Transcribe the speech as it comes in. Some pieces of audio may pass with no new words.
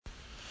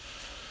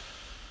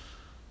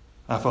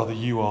Our Father,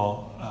 you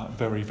are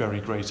very,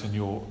 very great, and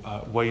your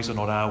ways are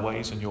not our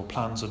ways, and your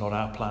plans are not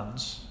our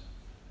plans.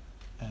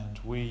 And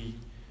we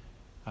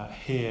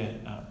here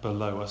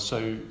below are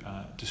so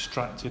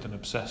distracted and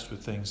obsessed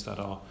with things that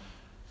are,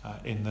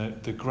 in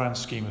the grand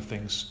scheme of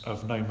things,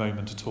 of no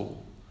moment at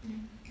all.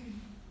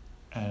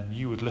 And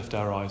you would lift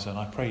our eyes, and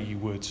I pray you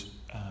would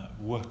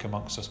work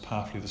amongst us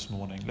powerfully this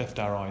morning. Lift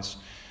our eyes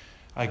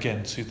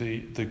again to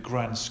the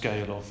grand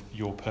scale of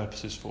your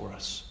purposes for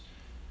us.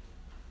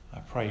 I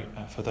pray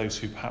for those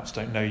who perhaps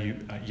don't know you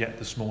yet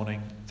this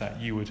morning,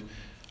 that you would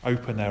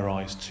open their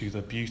eyes to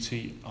the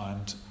beauty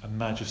and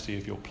majesty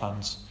of your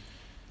plans.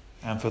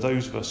 And for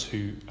those of us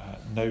who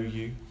know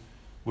you,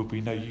 would we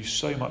know you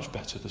so much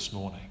better this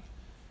morning?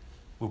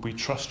 Would we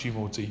trust you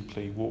more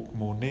deeply, walk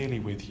more nearly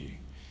with you,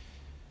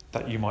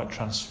 that you might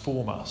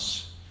transform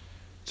us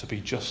to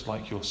be just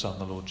like your Son,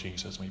 the Lord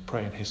Jesus. And we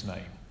pray in his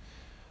name.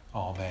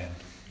 Amen.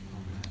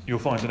 You'll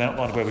find an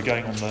outline of where we're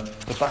going on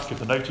the back of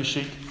the notice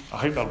sheet. I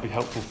hope that'll be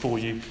helpful for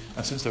you.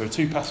 And since there are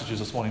two passages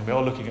this morning, we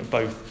are looking at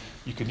both.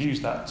 You can use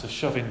that to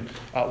shove in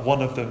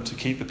one of them to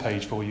keep the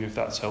page for you, if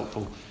that's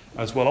helpful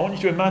as well. I want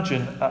you to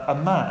imagine a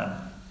man,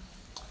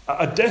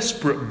 a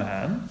desperate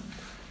man,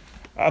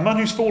 a man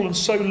who's fallen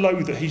so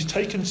low that he's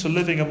taken to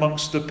living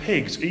amongst the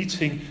pigs,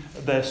 eating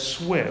their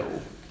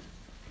swill.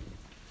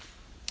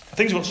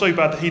 Things got so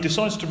bad that he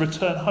decides to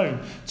return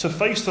home to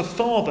face the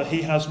father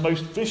he has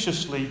most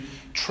viciously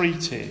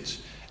treated,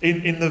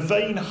 in the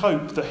vain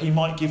hope that he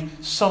might give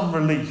some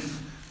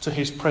relief to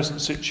his present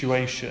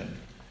situation.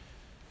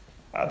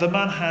 The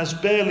man has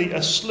barely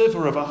a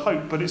sliver of a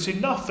hope, but it's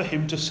enough for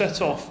him to set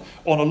off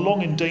on a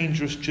long and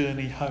dangerous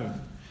journey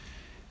home.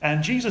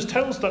 And Jesus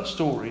tells that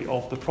story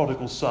of the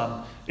prodigal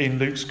son in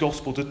Luke's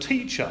gospel to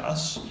teach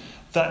us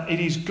that it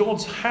is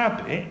God's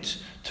habit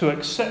to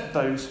accept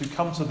those who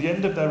come to the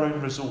end of their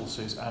own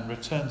resources and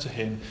return to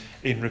him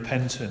in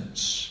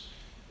repentance.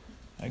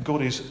 And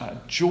God is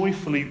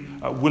joyfully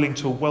willing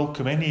to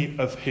welcome any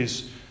of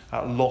his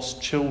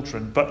lost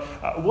children. But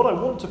what I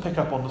want to pick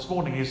up on this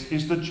morning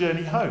is the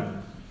journey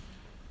home.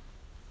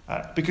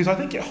 Because I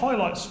think it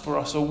highlights for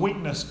us a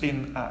weakness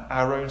in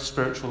our own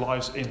spiritual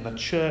lives, in the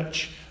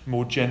church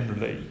more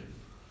generally.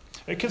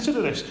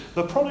 Consider this.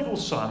 The prodigal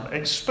son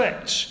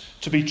expects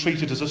to be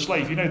treated as a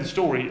slave. You know the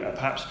story,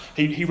 perhaps.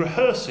 He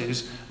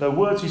rehearses the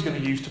words he's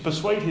going to use to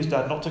persuade his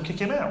dad not to kick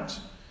him out.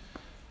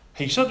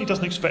 He certainly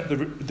doesn't expect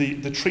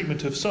the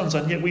treatment of sons,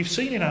 and yet we've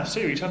seen in our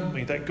series, haven't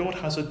we, that God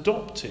has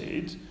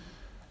adopted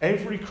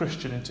every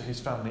Christian into his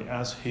family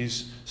as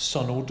his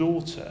son or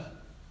daughter.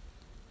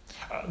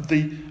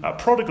 The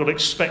prodigal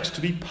expects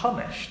to be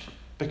punished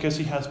because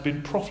he has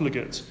been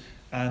profligate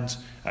and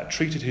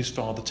treated his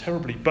father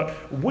terribly.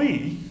 But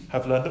we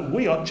have learned that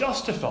we are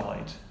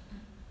justified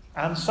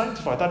and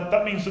sanctified.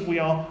 That means that we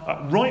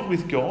are right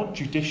with God,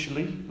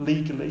 judicially,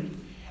 legally,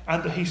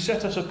 and that he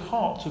set us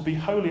apart to be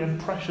holy and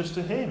precious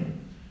to him.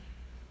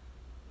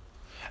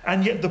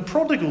 And yet the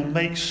prodigal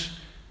makes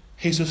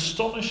his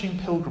astonishing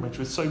pilgrimage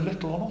with so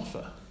little on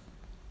offer.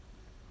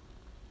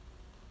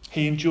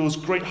 He endures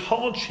great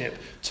hardship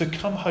to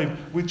come home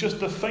with just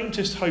the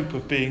faintest hope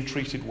of being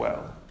treated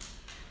well.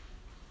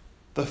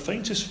 The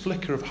faintest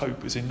flicker of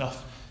hope is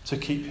enough to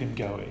keep him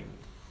going.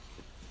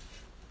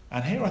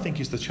 And here I think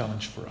is the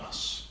challenge for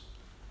us.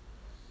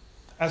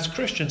 As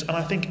Christians, and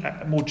I think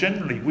more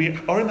generally, we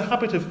are in the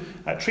habit of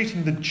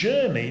treating the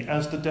journey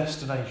as the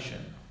destination.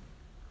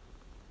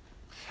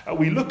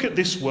 We look at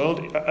this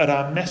world, at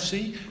our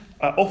messy,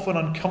 often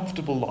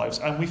uncomfortable lives,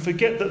 and we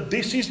forget that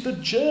this is the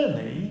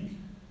journey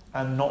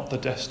and not the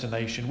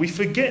destination. We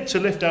forget to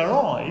lift our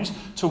eyes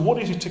to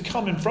what is to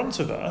come in front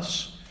of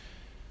us,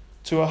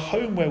 to a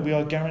home where we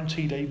are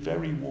guaranteed a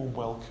very warm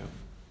welcome.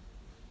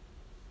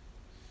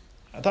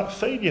 That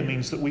failure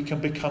means that we can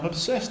become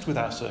obsessed with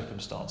our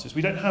circumstances.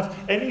 We don't have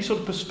any sort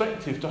of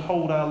perspective to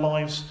hold our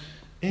lives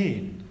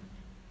in.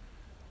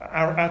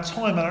 Our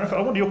time and our effort.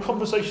 I wonder, your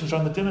conversations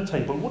around the dinner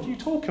table, what do you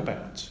talk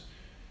about?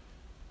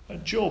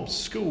 Jobs,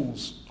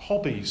 schools,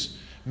 hobbies,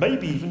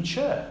 maybe even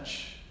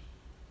church.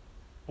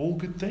 All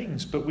good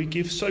things, but we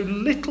give so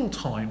little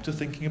time to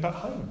thinking about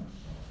home.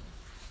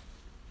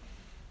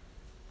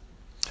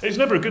 It's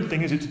never a good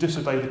thing, is it, to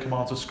disobey the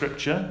commands of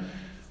Scripture?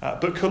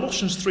 But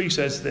Colossians 3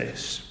 says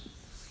this: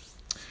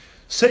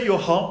 set your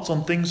hearts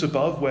on things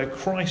above, where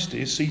Christ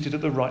is seated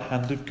at the right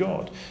hand of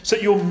God.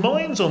 Set your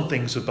minds on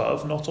things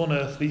above, not on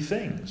earthly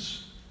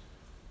things.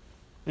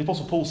 The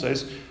Apostle Paul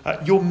says,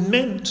 you're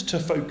meant to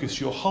focus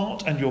your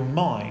heart and your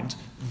mind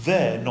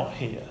there, not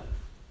here.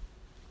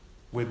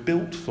 We're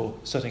built for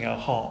setting our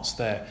hearts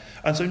there.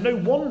 And so no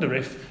wonder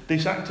if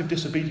this act of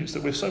disobedience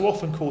that we're so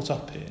often caught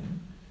up in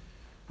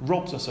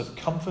robs us of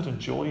comfort and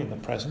joy in the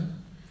present,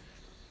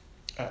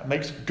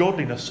 makes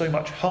godliness so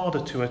much harder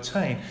to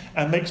attain,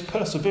 and makes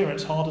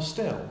perseverance harder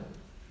still.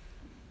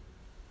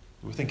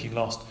 We were thinking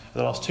the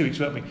last 2 weeks,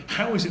 weren't we?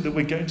 How is it that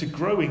we're going to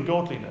grow in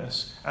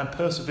godliness and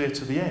persevere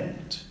to the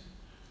end?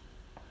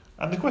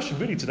 And the question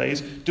really today is,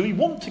 do we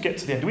want to get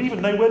to the end? Do we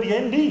even know where the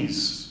end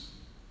is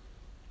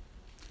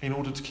in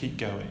order to keep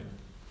going?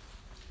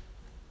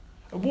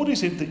 What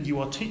is it that you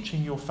are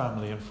teaching your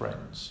family and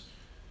friends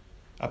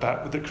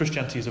about that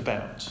Christianity is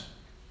about,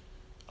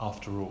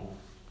 after all?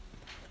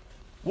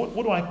 What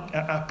do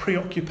our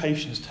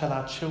preoccupations tell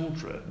our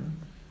children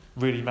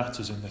really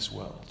matters in this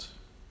world?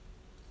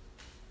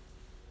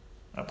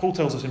 Paul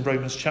tells us in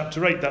Romans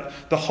chapter 8 that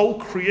the whole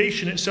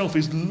creation itself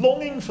is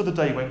longing for the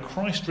day when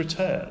Christ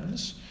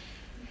returns.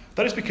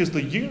 That is because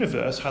the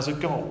universe has a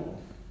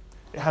goal.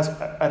 It has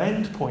an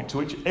end point to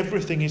which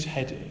everything is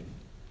heading,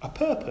 a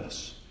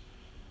purpose.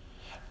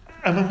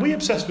 And when we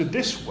obsess with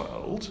this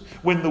world,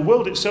 when the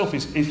world itself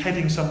is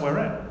heading somewhere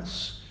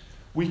else,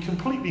 we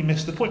completely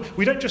miss the point.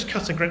 We don't just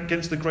cut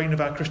against the grain of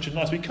our Christian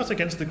lives, we cut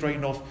against the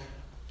grain of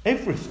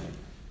everything.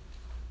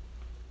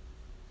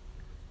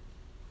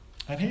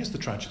 And here's the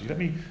tragedy. Let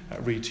me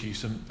read to you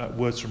some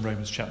words from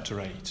Romans chapter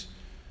 8.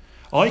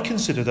 I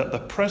consider that the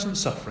present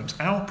sufferings,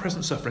 our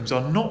present sufferings,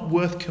 are not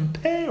worth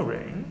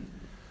comparing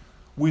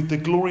with the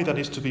glory that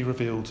is to be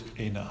revealed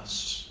in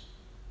us.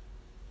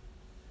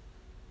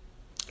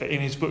 In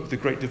his book, The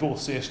Great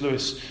Divorce, C.S.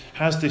 Lewis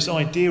has this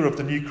idea of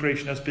the new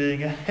creation as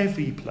being a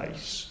heavy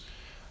place,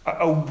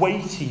 a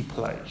weighty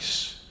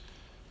place,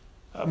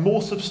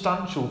 more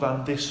substantial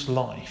than this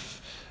life.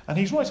 And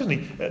he's right, isn't he?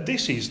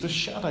 This is the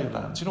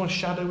shadowlands. You know what a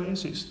shadow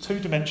is? It's a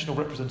two-dimensional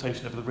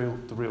representation of the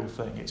real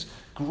thing. It's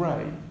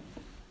grey.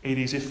 It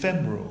is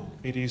ephemeral.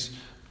 It is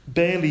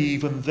barely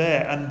even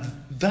there. And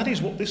that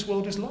is what this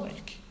world is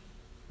like.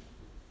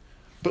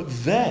 But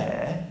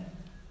there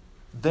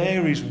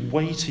is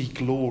weighty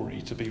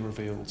glory to be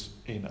revealed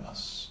in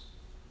us.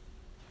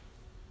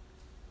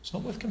 It's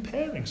not worth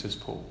comparing, says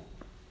Paul.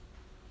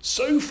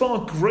 So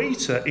far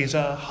greater is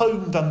our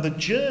home than the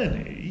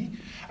journey,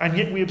 and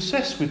yet we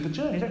obsess with the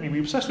journey, don't we? We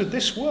obsess with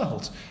this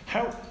world.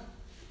 How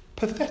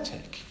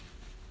pathetic,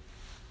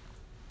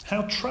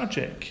 how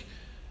tragic,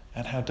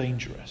 and how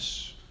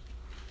dangerous.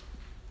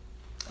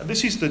 And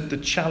this is the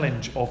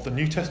challenge of the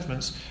New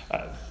Testament's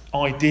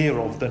idea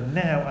of the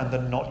now and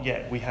the not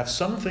yet. We have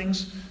some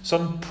things,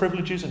 some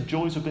privileges and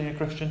joys of being a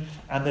Christian,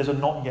 and there's a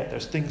not yet.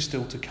 There's things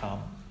still to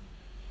come.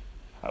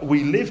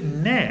 We live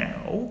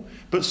now,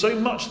 but so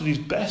much that is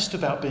best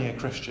about being a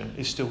Christian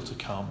is still to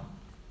come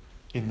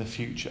in the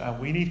future. And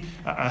we need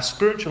our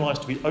spiritual eyes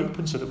to be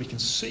open so that we can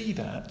see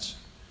that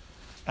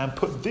and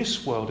put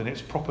this world in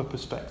its proper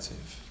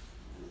perspective.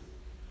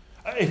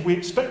 If we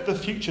expect the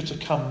future to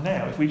come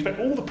now, if we expect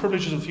all the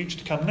privileges of the future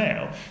to come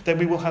now, then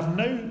we will have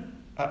no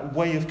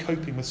way of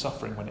coping with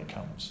suffering when it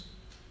comes,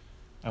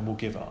 and we'll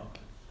give up.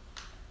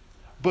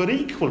 But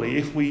equally,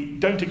 if we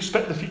don't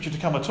expect the future to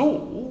come at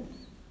all,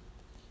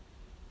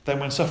 then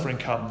when suffering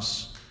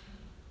comes,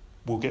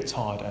 we'll get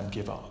tired and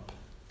give up.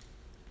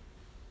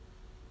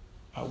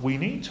 We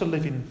need to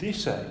live in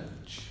this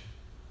age,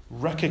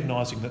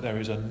 recognising that there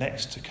is a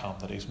next to come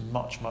that is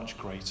much, much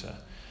greater.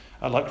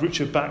 Like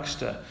Richard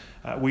Baxter,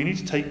 we need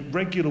to take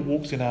regular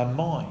walks in our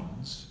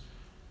minds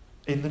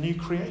in the new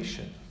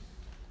creation.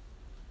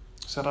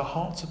 Set our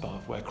hearts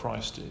above where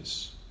Christ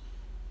is.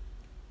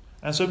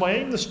 And so my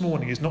aim this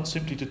morning is not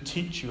simply to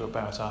teach you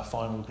about our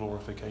final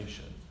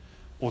glorification,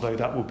 although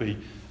that will be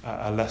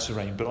a lesser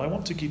aim, but I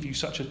want to give you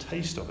such a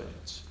taste of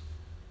it,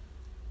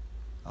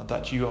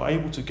 that you are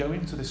able to go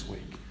into this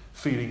week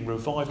feeling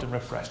revived and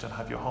refreshed and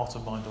have your heart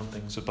and mind on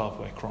things above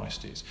where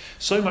Christ is.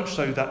 So much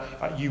so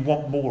that you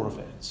want more of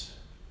it.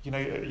 You know,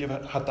 you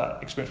ever had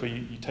that experience where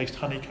you taste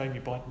honeycomb,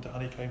 you bite into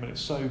honeycomb, and it's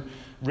so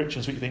rich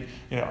and sweet, you think,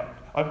 you know,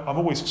 I'm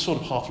always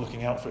sort of half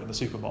looking out for it in the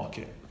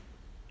supermarket.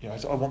 You know,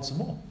 I want some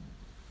more.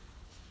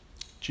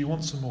 Do you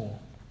want some more?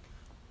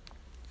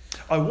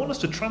 I want us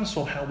to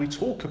transform how we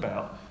talk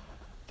about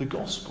the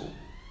gospel.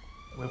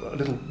 We have a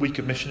little week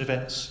of mission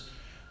events.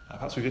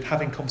 Perhaps we've been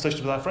having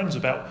conversations with our friends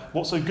about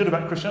what's so good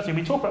about Christianity. And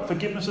we talk about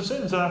forgiveness of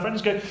sins, and our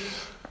friends go,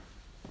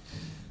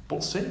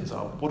 what sins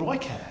are? What do I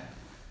care?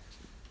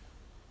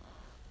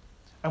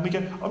 And we go,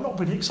 I'm not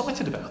really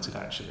excited about it,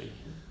 actually.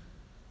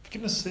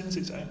 Forgiveness of sins,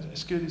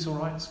 it's good, it's all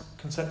right, it's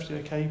conceptually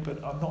okay,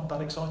 but I'm not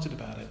that excited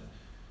about it.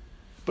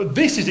 But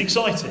this is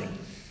exciting.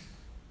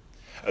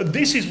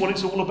 This is what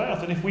it's all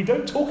about. And if we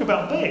don't talk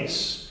about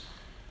this,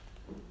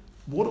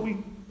 what are we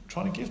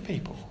trying to give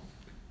people?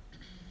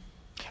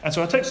 And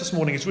so our text this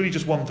morning is really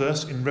just one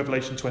verse in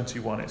Revelation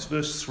 21. It's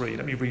verse 3.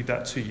 Let me read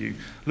that to you.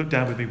 Look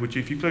down with me, would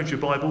you? If you close your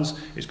Bibles,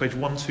 it's page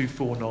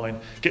 1249.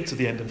 Get to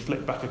the end and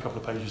flick back a couple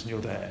of pages and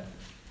you're there.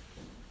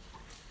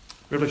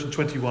 Revelation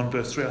 21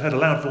 verse 3. I heard a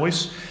loud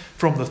voice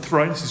from the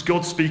throne. This is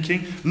God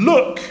speaking.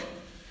 Look,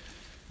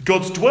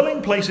 God's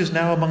dwelling place is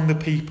now among the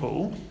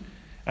people,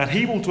 and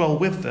he will dwell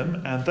with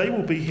them, and they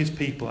will be his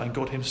people, and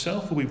God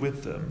himself will be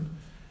with them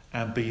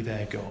and be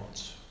their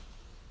God.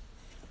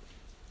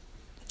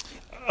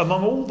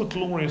 Among all the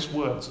glorious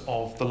words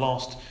of the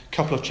last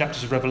couple of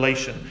chapters of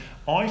Revelation,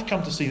 I've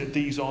come to see that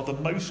these are the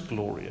most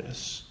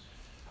glorious.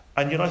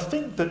 And yet I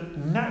think that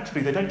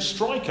naturally they don't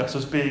strike us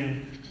as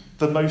being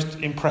the most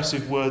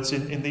impressive words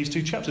in these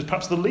two chapters,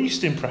 perhaps the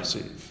least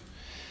impressive.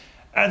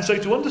 And so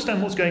to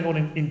understand what's going on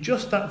in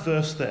just that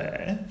verse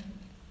there,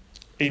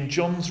 in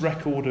John's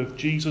record of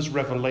Jesus'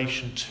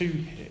 revelation to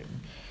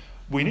him,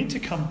 we need to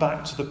come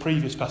back to the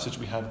previous passage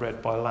we had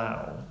read by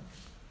Lau,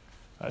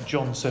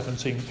 John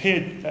 17.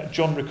 Here,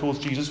 John records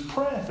Jesus'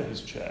 prayer for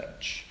his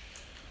church.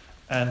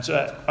 And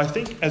I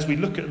think as we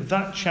look at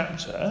that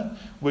chapter,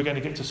 we're going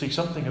to get to see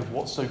something of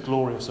what's so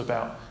glorious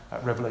about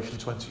Revelation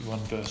 21,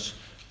 verse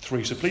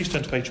 3. So please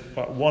turn to page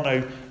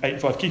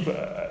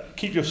 1085.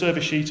 Keep your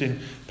service sheet in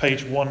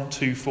page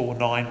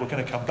 1249. We're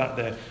going to come back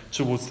there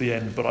towards the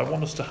end. But I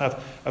want us to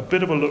have a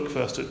bit of a look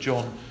first at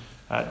John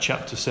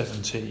chapter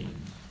 17.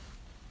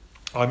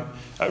 I'm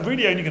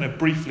really only going to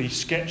briefly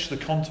sketch the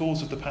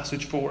contours of the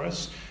passage for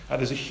us.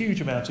 There's a huge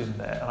amount in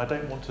there, and I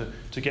don't want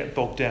to get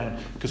bogged down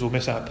because we'll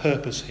miss our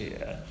purpose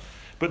here.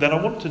 But then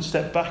I want to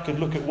step back and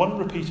look at one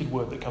repeated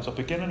word that comes up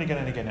again and again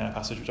and again in our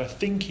passage, which I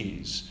think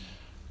is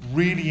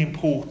really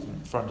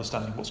important for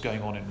understanding what's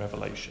going on in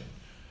Revelation.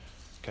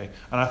 Okay,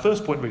 and our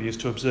first point really is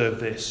to observe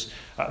this,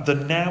 the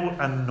now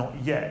and not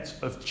yet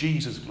of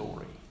Jesus'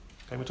 glory.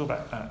 Okay, we're talking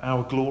about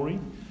our glory.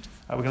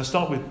 We're going to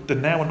start with the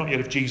now and not yet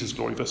of Jesus'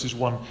 glory, verses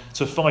 1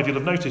 to 5. You'll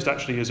have noticed,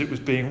 actually, as it was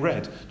being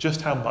read,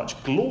 just how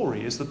much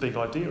glory is the big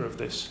idea of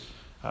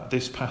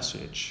this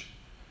passage.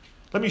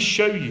 Let me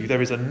show you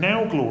there is a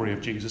now glory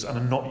of Jesus and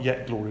a not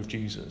yet glory of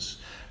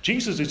Jesus.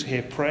 Jesus is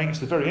here praying. It's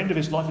the very end of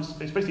his life.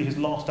 It's basically his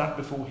last act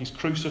before he's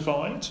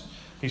crucified.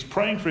 He's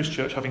praying for his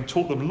church, having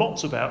taught them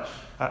lots about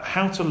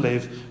how to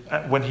live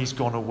when he's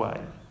gone away.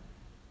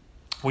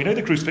 We know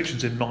the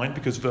crucifixion's in mind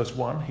because verse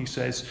 1, he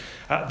says,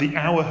 the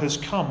hour has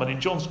come. And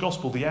in John's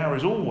Gospel, the hour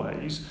is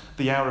always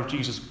the hour of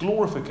Jesus'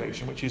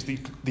 glorification, which is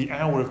the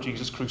hour of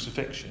Jesus'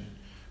 crucifixion.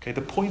 Okay,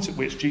 the point at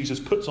which Jesus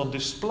puts on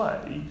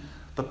display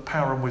the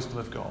power and wisdom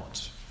of God.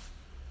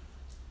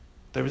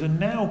 There is a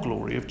now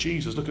glory of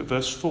Jesus. Look at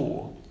verse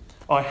 4.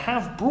 I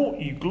have brought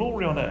you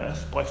glory on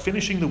earth by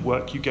finishing the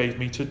work you gave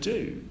me to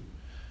do.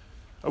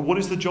 What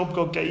is the job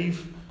God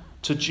gave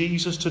to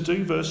Jesus to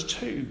do? Verse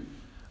 2.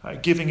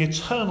 Giving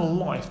eternal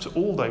life to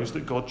all those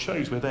that God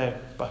chose. We're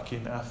there back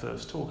in our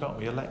first talk, aren't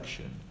we?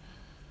 Election.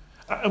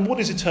 And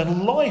what is eternal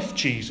life,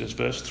 Jesus?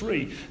 Verse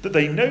 3. That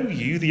they know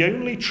you, the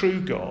only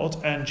true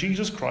God, and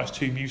Jesus Christ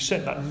whom you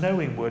sent. That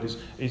knowing word is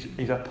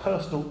a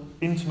personal,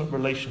 intimate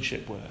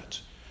relationship word.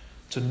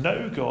 To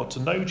know God, to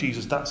know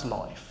Jesus, that's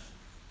life.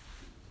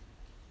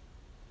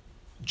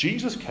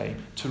 Jesus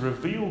came to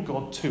reveal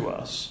God to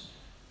us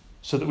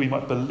so that we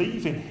might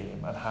believe in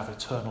him and have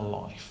eternal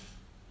life.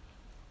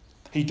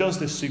 He does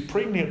this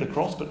supremely at the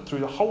cross, but through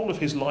the whole of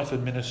his life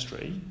and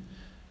ministry,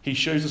 he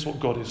shows us what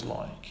God is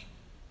like.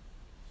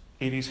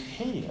 It is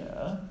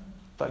here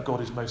that God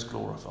is most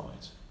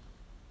glorified.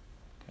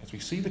 As we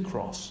see the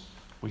cross,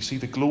 we see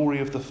the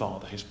glory of the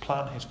Father, his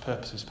plan, his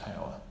purpose, his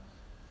power,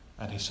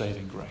 and his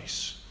saving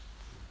grace.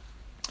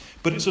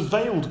 But it's a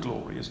veiled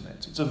glory, isn't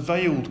it? It's a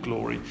veiled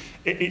glory.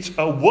 It's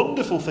a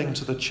wonderful thing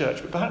to the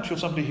church, but perhaps you're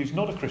somebody who's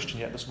not a Christian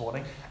yet this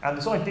morning, and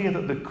this idea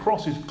that the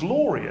cross is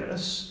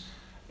glorious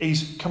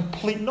is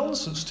complete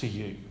nonsense to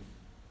you.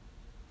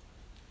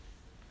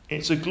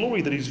 It's a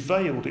glory that is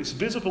veiled, it's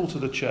visible to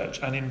the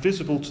church and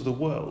invisible to the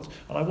world.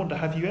 And I wonder,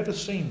 have you ever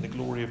seen the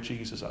glory of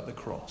Jesus at the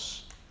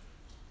cross?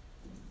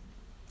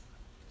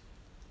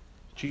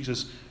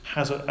 Jesus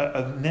has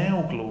a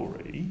now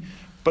glory,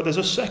 but there's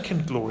a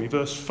second glory,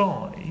 verse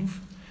 5.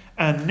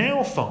 And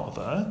now,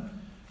 Father,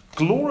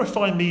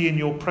 glorify me in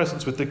your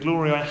presence with the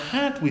glory I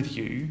had with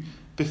you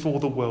before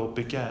the world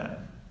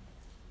began.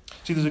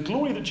 See, there's a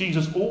glory that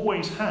Jesus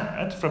always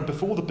had from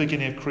before the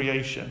beginning of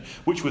creation,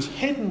 which was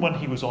hidden when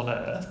he was on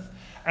earth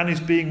and is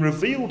being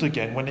revealed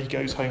again when he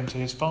goes home to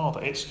his Father.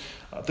 It's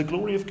the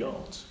glory of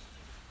God.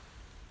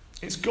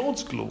 It's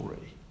God's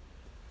glory.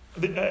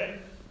 The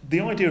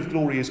idea of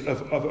glory is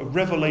of a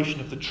revelation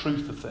of the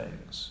truth of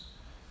things.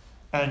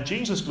 And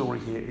Jesus' glory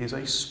here is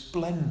a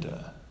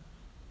splendour.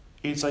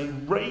 It's a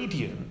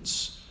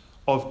radiance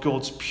of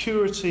God's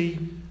purity,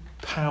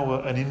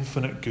 power and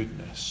infinite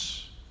goodness.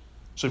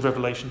 So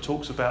Revelation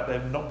talks about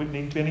there not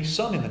needing to be any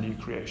sun in the new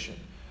creation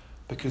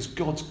because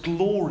God's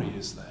glory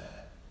is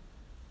there.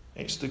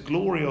 It's the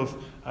glory of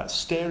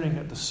staring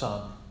at the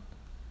sun.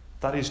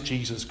 That is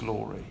Jesus'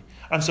 glory.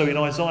 And so in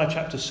Isaiah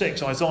chapter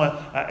 6,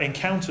 Isaiah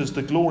encounters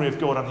the glory of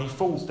God and he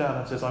falls down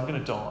and says, I'm going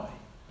to die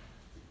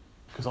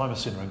because I'm a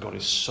sinner and God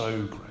is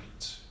so great.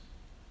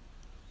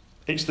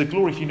 It's the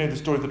glory, if you know the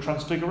story of the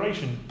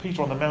Transfiguration,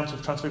 Peter on the Mount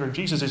of Transfiguration,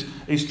 Jesus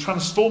is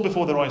transformed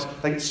before their eyes.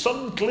 They get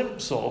some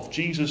glimpse of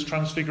Jesus'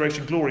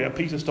 Transfiguration glory, and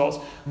Peter starts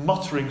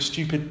muttering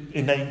stupid,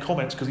 inane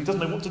comments because he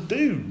doesn't know what to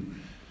do.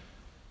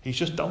 He's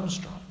just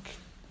dumbstruck.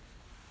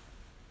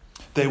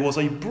 There was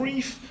a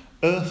brief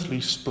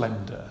earthly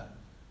splendour,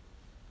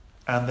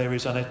 and there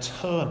is an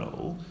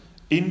eternal,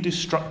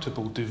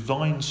 indestructible,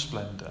 divine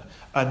splendour,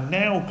 a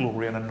now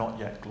glory and a not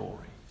yet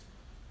glory.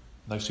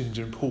 Those things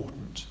are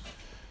important.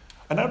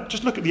 And now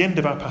just look at the end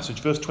of our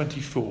passage, verse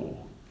 24.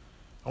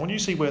 I want you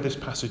to see where this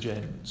passage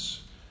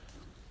ends.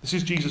 This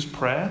is Jesus'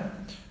 prayer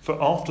for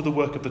after the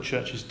work of the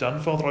church is done.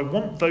 Father, I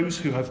want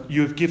those you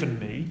have given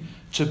me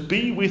to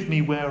be with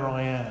me where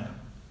I am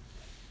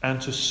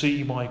and to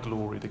see my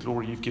glory, the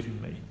glory you've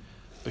given me,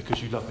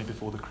 because you loved me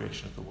before the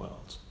creation of the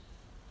world.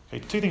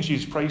 Okay, two things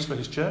Jesus prays for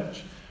his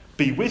church.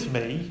 Be with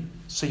me,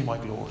 see my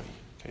glory.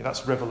 Okay,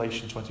 that's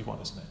Revelation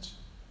 21, isn't it?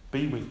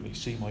 Be with me,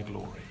 see my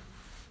glory.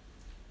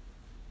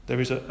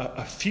 There is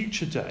a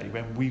future day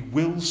when we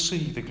will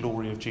see the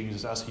glory of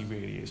Jesus as he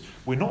really is.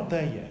 We're not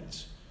there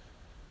yet.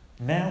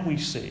 Now we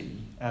see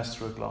as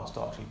through a glass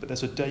darkly, but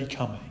there's a day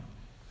coming,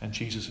 and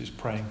Jesus is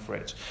praying for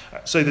it.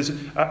 So there's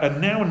a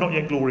now and not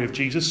yet glory of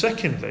Jesus.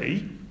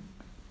 Secondly,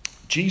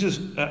 Jesus'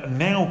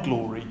 now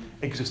glory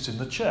exists in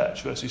the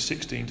church, verses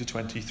 16 to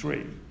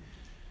 23.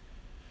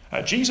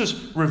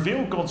 Jesus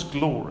revealed God's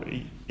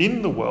glory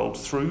in the world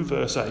through,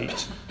 verse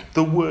 8,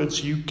 the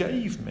words you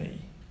gave me.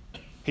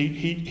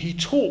 He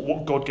taught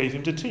what God gave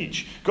him to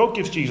teach. God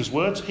gives Jesus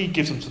words, he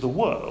gives them to the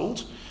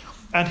world,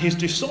 and his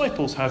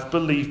disciples have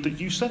believed that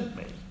you sent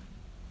me.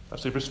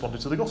 As they responded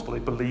to the gospel. They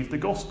believed the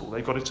gospel.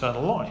 They got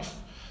eternal life.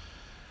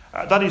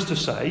 That is to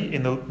say,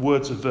 in the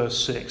words of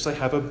verse 6, they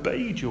have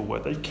obeyed your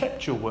word. They've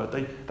kept your word.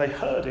 They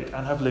heard it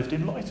and have lived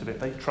in light of it.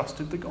 They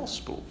trusted the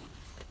gospel.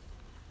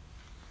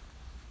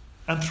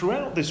 And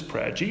throughout this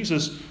prayer,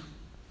 Jesus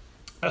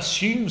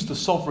assumes the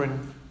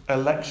sovereign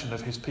election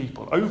of his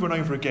people over and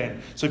over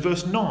again. So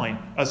verse 9,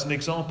 as an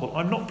example,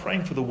 I'm not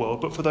praying for the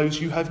world, but for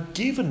those you have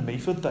given me,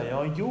 for they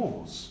are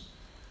yours.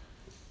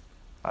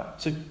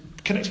 So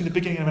connecting the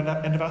beginning and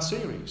end of our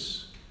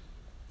series.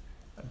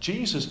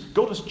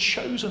 God has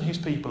chosen his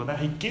people, and now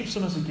he gives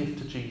them as a gift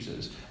to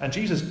Jesus. And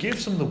Jesus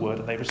gives them the word,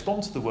 and they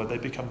respond to the word, they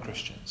become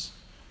Christians.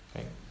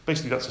 Okay?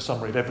 Basically, that's a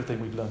summary of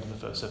everything we've learned in the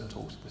first 7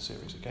 talks of this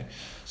series. Okay?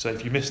 So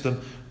if you missed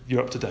them,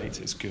 you're up to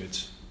date. It's good.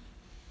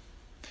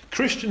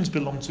 Christians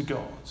belong to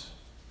God.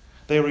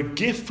 They are a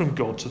gift from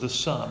God to the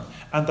Son,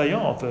 and they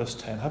are, verse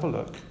 10, have a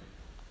look,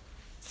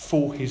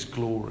 for his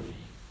glory.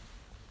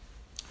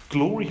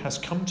 Glory has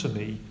come to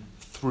me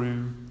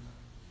through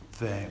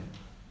them.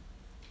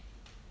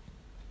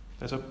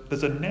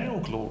 There's a now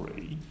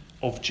glory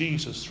of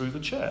Jesus through the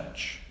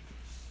church.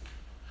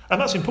 And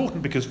that's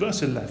important because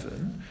verse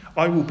 11,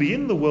 I will be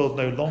in the world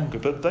no longer,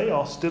 but they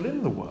are still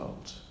in the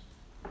world.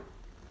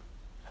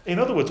 In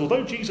other words,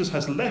 although Jesus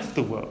has left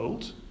the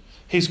world,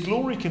 his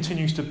glory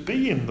continues to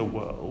be in the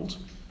world,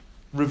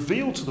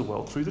 revealed to the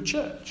world through the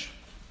church.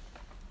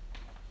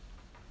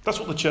 That's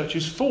what the church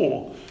is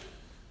for.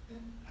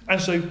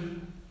 And so,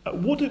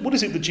 what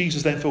is it that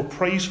Jesus then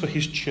prays for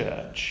his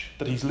church,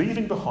 that he's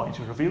leaving behind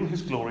to reveal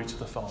his glory to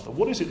the Father?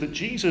 What is it that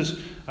Jesus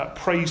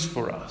prays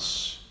for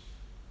us?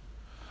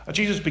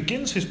 Jesus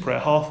begins his prayer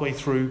halfway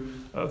through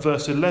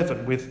verse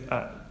 11 with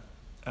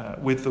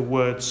the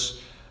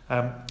words,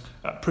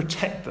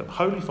 protect them.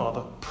 Holy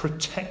Father,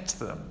 protect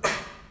them.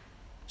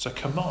 It's a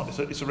command,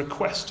 it's a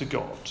request to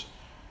God.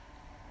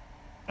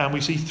 And we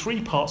see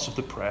 3 parts of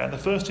the prayer. And the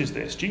first is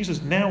this: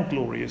 Jesus' now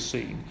glory is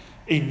seen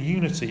in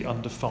unity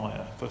under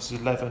fire, verses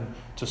 11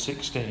 to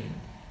 16.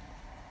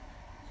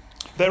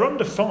 They're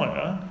under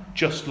fire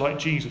just like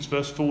Jesus.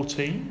 Verse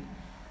 14,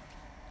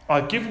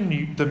 I've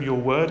given them your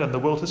word and the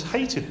world has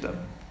hated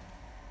them.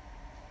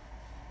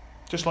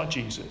 Just like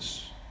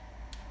Jesus.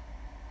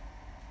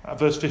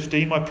 Verse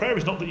 15, my prayer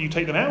is not that you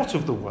take them out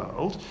of the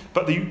world,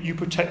 but that you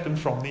protect them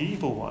from the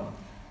evil one.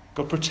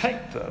 God,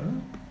 protect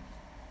them.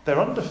 They're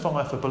under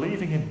fire for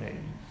believing in me.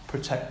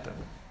 Protect them.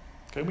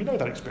 Okay, we know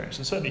that experience,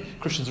 and certainly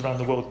Christians around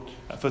the world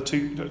for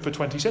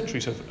 20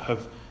 centuries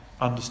have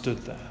understood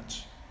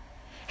that.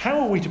 How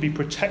are we to be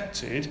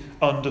protected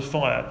under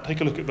fire?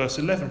 Take a look at verse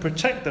 11.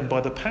 Protect them by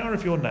the power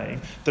of your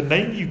name, the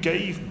name you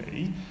gave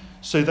me,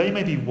 so they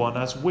may be one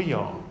as we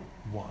are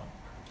one.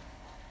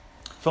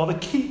 Father,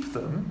 keep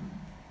them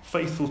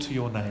faithful to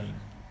your name.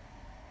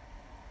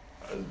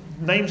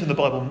 Names in the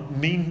Bible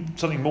mean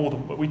something more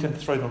than we tend to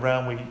throw them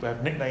around. We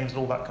have nicknames and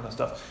all that kind of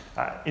stuff.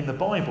 In the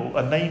Bible,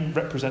 a name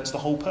represents the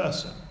whole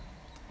person,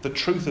 the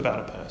truth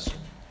about a person.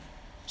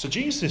 So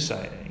Jesus is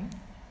saying,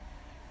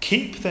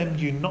 keep them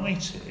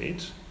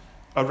united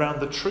around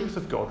the truth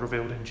of God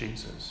revealed in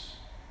Jesus.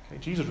 Okay,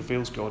 Jesus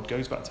reveals God,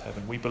 goes back to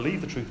heaven. We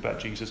believe the truth about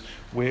Jesus.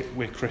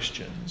 We're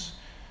Christians.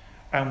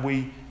 And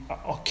we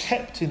are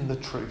kept in the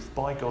truth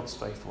by God's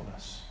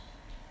faithfulness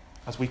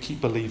as we keep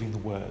believing the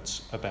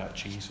words about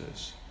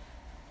Jesus.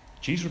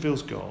 Jesus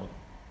reveals God.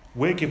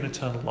 We're given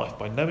eternal life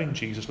by knowing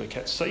Jesus. We're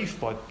kept safe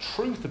by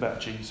truth about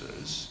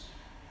Jesus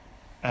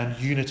and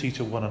unity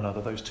to one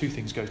another. Those two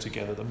things go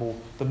together. The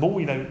more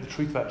we know the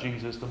truth about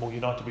Jesus, the more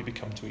united we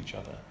become to each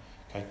other.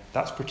 Okay,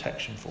 that's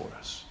protection for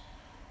us.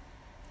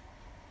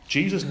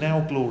 Jesus' now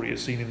glory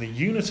is seen in the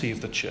unity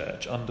of the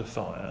church under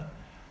fire,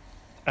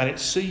 and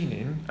it's seen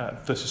in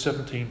verses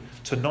 17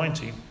 to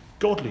 19,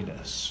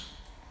 godliness.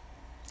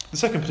 The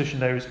second position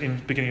there is in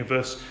the beginning of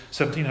verse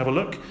 17. Have a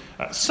look.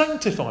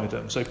 Sanctify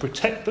them. So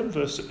protect them,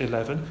 verse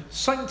 11.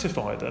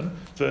 Sanctify them,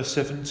 verse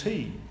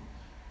 17.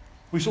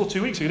 We saw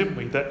 2 weeks ago, didn't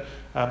we, that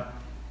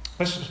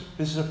this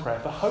is a prayer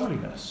for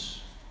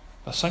holiness.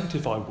 A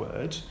sanctified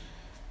word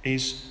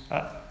is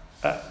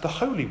the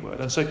holy word.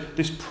 And so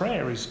this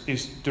prayer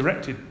is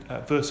directed,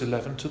 verse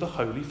 11, to the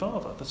Holy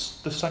Father,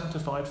 the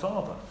sanctified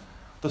Father,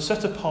 the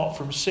set apart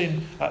from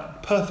sin,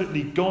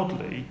 perfectly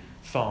godly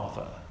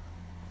Father.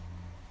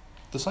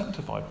 The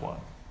sanctified one.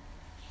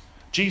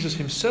 Jesus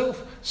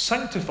himself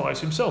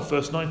sanctifies himself.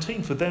 Verse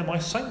 19, for them I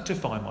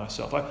sanctify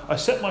myself. I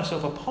set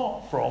myself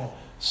apart from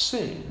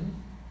sin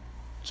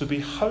to be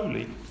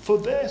holy for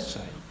their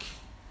sake.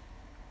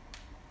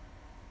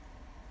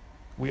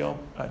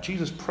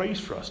 Jesus prays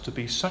for us to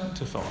be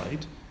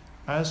sanctified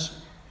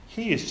as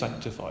he is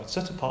sanctified,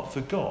 set apart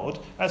for God,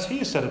 as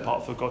he is set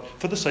apart for God,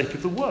 for the sake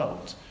of the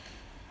world.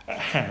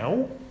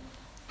 How?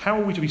 How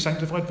are we to be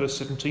sanctified? Verse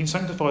 17,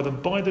 sanctify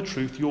them by the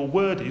truth. Your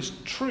word is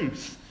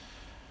truth.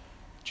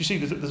 Do you see,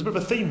 there's a bit of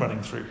a theme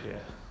running through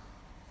here.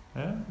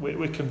 Yeah?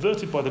 We're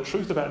converted by the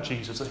truth about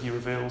Jesus that he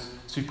reveals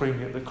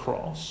supremely at the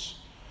cross.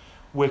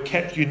 We're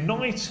kept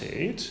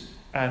united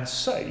and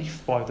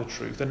safe by the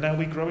truth, and now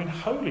we grow in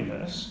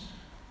holiness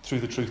through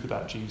the truth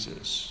about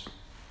Jesus.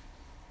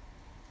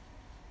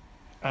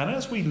 And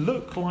as we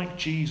look like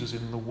Jesus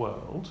in the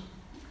world,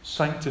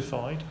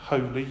 sanctified,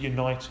 holy,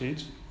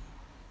 united,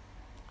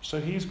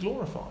 so he is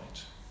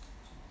glorified.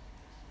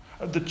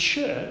 The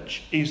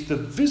church is the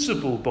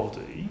visible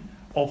body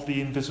of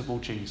the invisible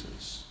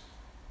Jesus.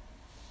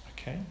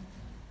 Okay?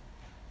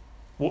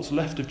 What's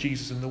left of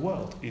Jesus in the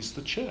world is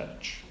the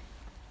church.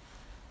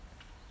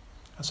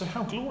 And so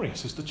how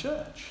glorious is the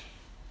church?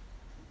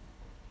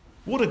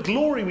 What a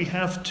glory we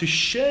have to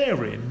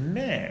share in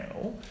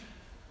now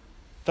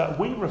that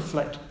we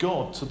reflect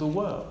God to the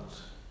world.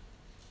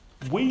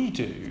 We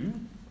do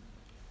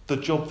the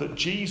job that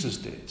Jesus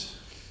did.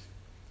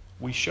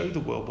 We show the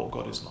world what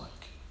God is like.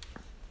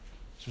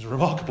 This is a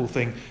remarkable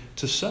thing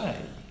to say.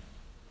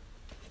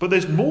 But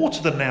there's more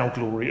to the now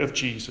glory of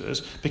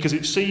Jesus because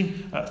it's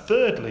seen,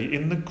 thirdly,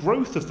 in the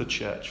growth of the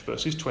church,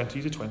 verses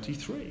 20 to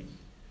 23.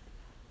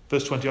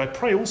 Verse 20, I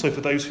pray also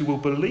for those who will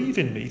believe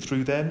in me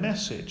through their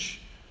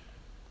message.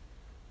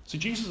 So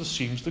Jesus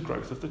assumes the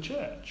growth of the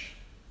church.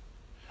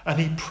 And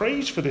he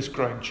prays for this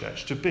growing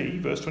church to be,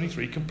 verse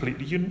 23,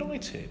 completely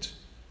united.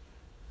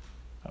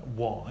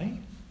 Why?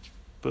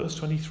 Verse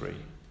 23.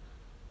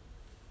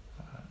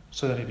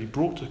 So that it be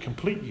brought to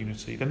complete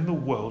unity, then the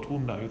world will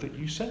know that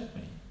you sent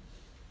me.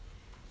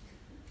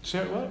 See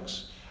how it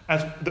works?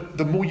 As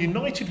the more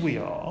united we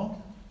are,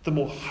 the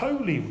more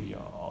holy we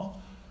are,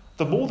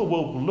 the more the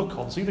world will look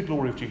on, see the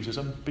glory of Jesus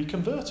and be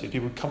converted.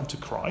 People come to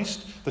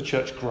Christ, the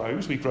church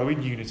grows, we grow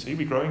in unity,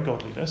 we grow in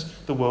godliness,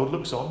 the world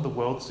looks on, the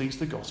world sees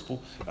the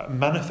gospel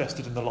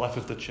manifested in the life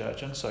of the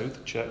church, and so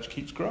the church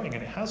keeps growing,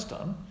 and it has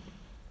done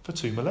for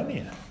 2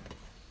 millennia.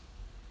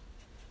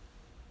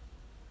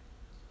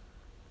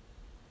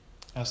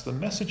 As the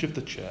message of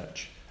the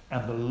church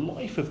and the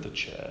life of the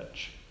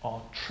church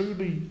are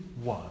truly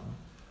one,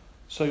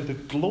 so the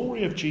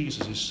glory of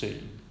Jesus is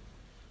seen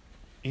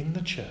in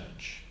the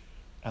church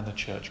and the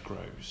church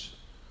grows.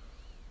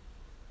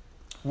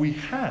 We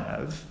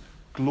have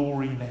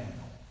glory now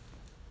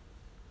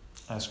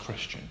as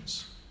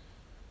Christians.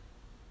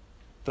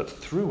 That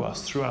through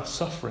us, through our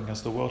suffering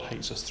as the world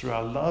hates us, through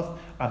our love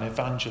and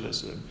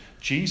evangelism,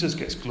 Jesus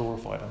gets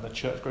glorified and the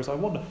church grows. I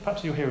wonder,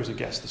 perhaps you're here as a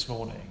guest this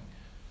morning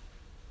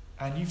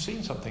and you've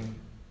seen something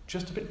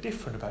just a bit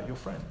different about your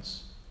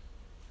friends,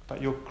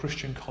 about your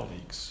Christian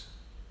colleagues.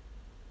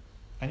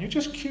 And you're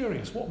just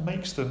curious, what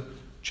makes them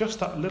just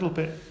that little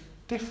bit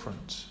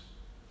different,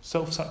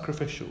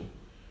 self-sacrificial?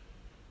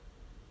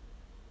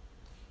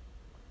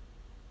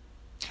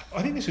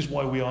 I think this is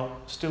why we are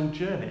still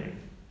journeying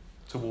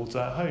towards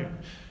our home.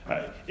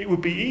 It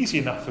would be easy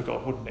enough for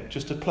God, wouldn't it,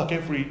 just to pluck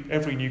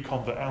every new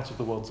convert out of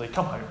the world and say,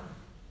 come home,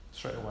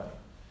 straight away.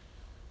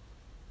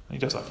 And he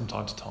does that from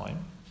time to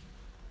time.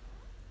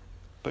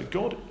 But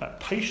God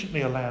patiently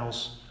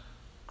allows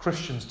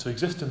Christians to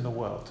exist in the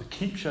world, to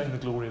keep showing the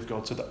glory of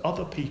God so that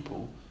other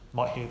people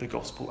might hear the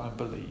gospel and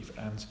believe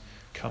and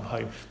come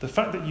home. The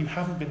fact that you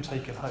haven't been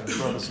taken home,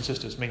 brothers and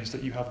sisters, means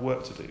that you have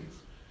work to do.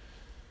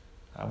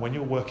 And when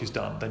your work is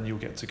done, then you'll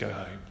get to go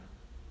home.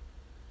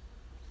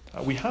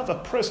 We have a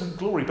present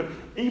glory, but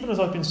even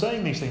as I've been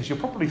saying these things, you're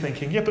probably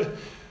thinking, yeah, but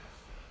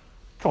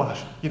come on,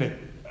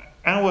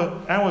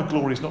 our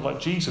glory is not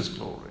like Jesus'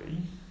 glory.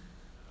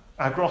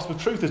 Our grasp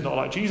of truth is not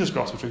like Jesus'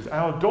 grasp of truth.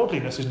 Our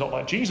godliness is not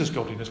like Jesus'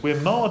 godliness. We're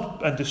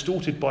marred and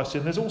distorted by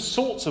sin. There's all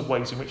sorts of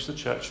ways in which the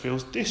church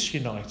feels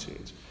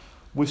disunited.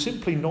 We're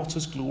simply not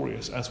as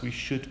glorious as we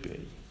should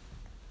be.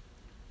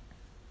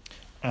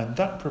 And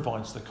that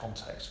provides the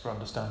context for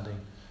understanding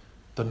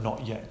the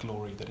not yet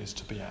glory that is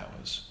to be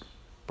ours,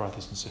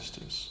 brothers and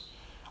sisters.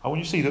 I want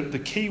you to see that the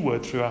key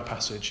word through our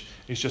passage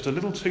is just a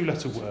little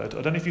 2-letter word.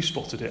 I don't know if you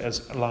spotted it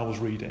as Lyle was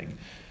reading.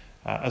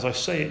 As I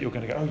say it, you're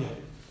going to go, oh yeah,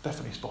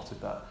 definitely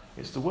spotted that.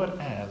 It's the word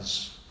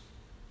as.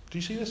 Do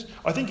you see this?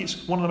 I think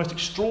it's one of the most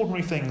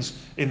extraordinary things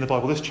in the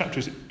Bible. This chapter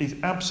is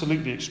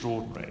absolutely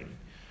extraordinary.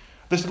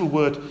 This little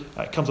word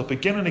comes up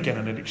again and again,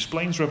 and it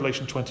explains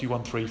Revelation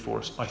 21:3 for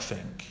us, I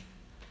think.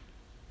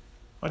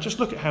 Just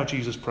look at how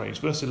Jesus prays.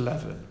 Verse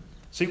 11.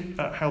 See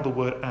how the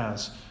word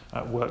as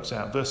works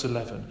out. Verse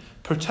 11.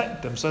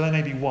 Protect them so they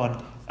may be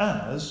one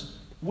as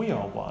we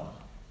are one.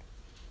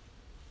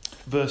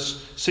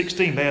 Verse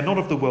 16. They are not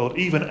of the world,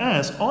 even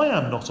as I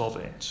am not of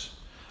it.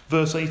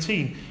 Verse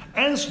 18.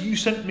 As you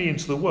sent me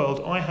into the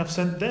world, I have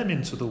sent them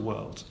into the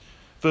world.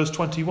 Verse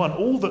 21,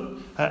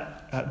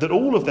 that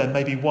all of them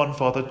may be one,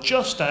 Father,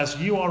 just as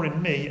you are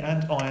in me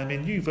and I am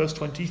in you. Verse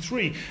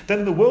 23,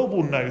 then the world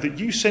will know that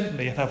you sent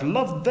me and have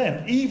loved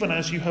them even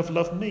as you have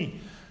loved me.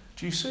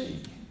 Do you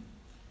see?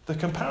 The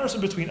comparison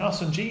between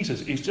us and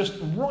Jesus is just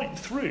right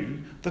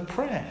through the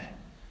prayer.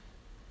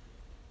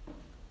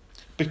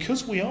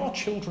 Because we are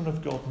children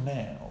of God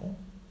now,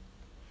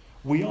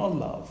 we are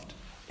loved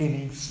in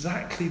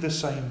exactly the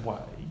same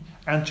way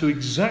and to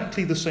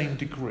exactly the same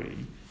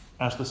degree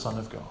as the Son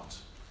of God.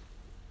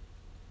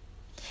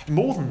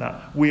 More than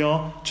that, we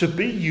are to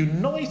be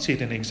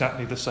united in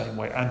exactly the same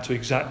way and to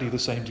exactly the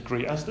same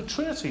degree as the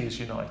Trinity is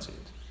united.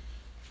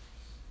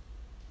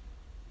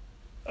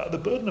 The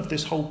burden of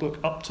this whole book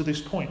up to this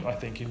point, I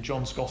think, in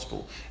John's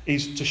Gospel,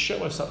 is to show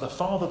us that the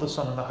Father, the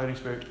Son and the Holy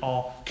Spirit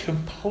are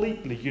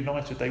completely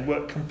united. They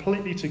work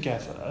completely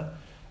together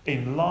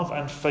in love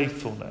and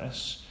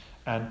faithfulness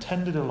and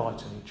tender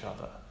delight in each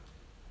other.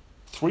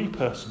 Three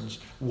persons,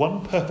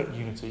 one perfect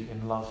unity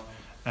in love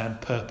and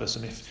purpose.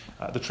 And if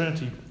the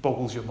Trinity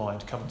boggles your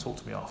mind, come and talk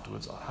to me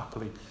afterwards. I'll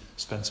happily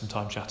spend some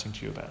time chatting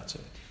to you about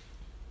it.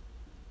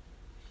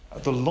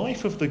 The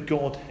life of the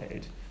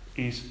Godhead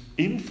is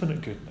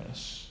infinite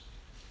goodness,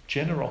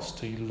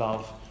 generosity,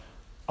 love,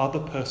 other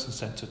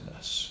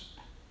person-centeredness.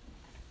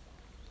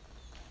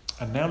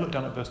 And now look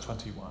down at verse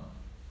 21.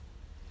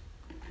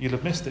 You'll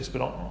have missed this,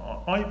 but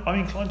I'm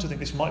inclined to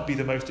think this might be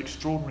the most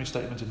extraordinary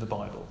statement in the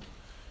Bible.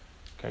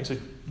 Okay, so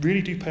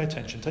really do pay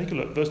attention. Take a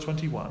look, verse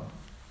 21.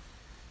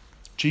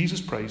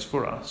 Jesus prays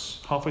for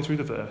us, halfway through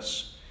the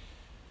verse.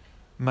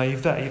 May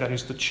they, that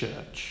is the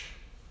church,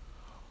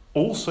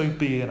 also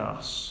be in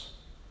us,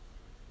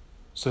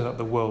 so that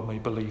the world may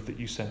believe that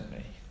you sent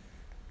me.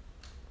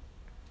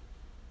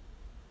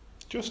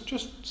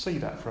 Just see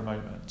that for a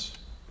moment.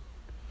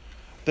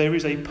 There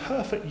is a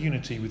perfect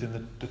unity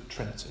within the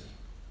Trinity,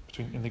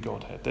 in the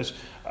Godhead. There's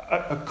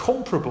a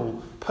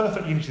comparable,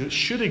 perfect unity that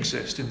should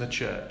exist in the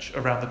church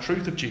around the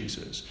truth of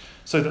Jesus,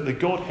 so that the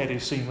Godhead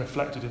is seen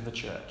reflected in the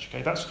church.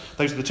 Okay, those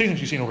are the two things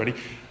you've seen already.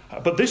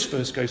 But this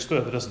verse goes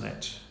further, doesn't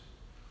it?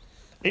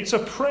 It's a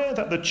prayer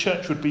that the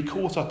church would be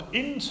caught up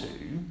into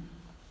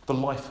the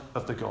life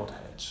of the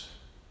Godhead,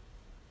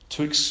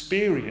 to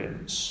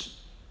experience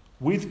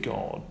with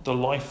God the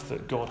life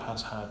that God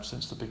has had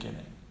since the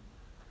beginning.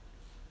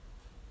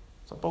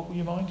 Does that boggle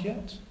your mind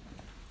yet?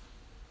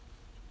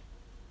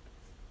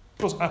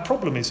 Because our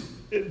problem is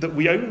that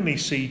we only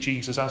see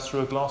Jesus as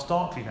through a glass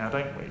darkly now,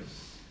 don't we?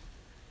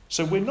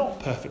 So we're not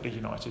perfectly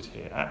united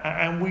here.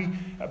 And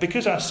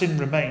because our sin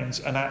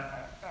remains, and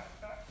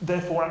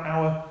therefore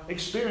our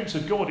experience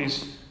of God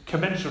is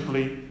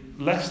commensurably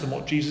less than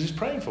what Jesus is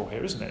praying for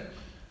here, isn't it?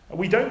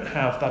 We don't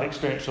have that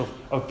experience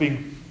of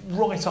being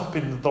right up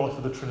in the life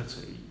of the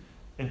Trinity,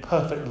 in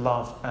perfect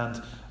love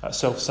and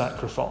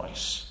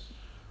self-sacrifice.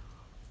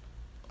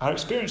 Our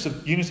experience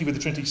of unity with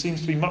the Trinity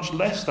seems to be much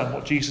less than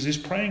what Jesus is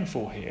praying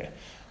for here.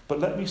 But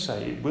let me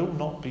say, it will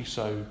not be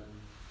so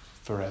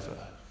forever.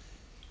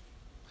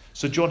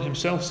 So John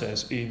himself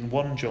says in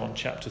 1 John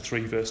chapter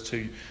 3 verse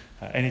 2,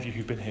 any of you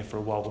who've been here for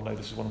a while will know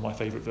this is one of my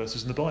favourite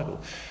verses in the Bible.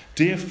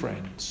 Dear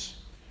friends,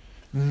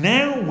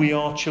 now we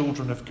are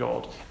children of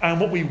God,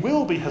 and what we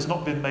will be has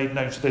not been made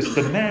known. So there's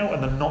the now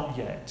and the not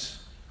yet.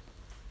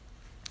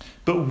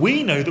 But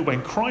we know that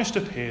when Christ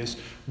appears,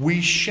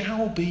 we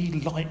shall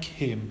be like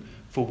him,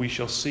 for we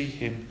shall see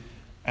him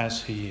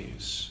as he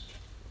is.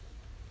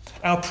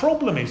 Our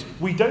problem is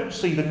we don't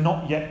see the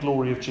not yet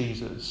glory of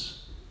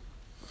Jesus,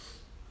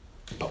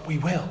 but we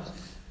will.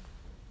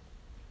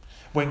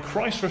 When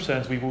Christ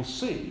returns, we will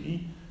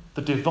see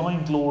the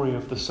divine glory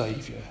of the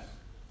Saviour.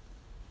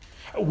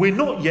 We're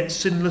not yet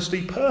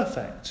sinlessly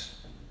perfect,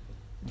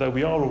 though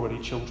we are already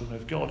children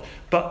of God,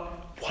 but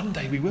one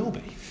day we will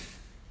be. Do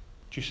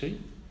you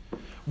see?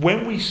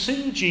 When we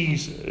see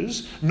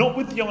Jesus, not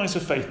with the eyes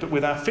of faith, but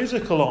with our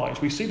physical eyes,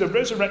 we see the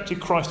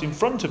resurrected Christ in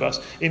front of us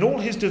in all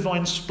his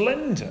divine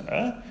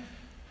splendour.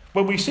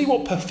 When we see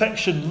what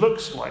perfection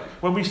looks like,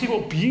 when we see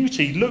what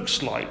beauty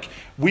looks like,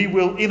 we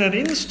will in an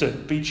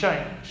instant be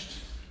changed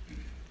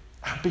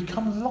and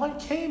become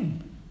like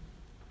him.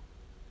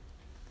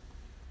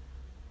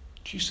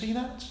 Do you see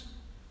that?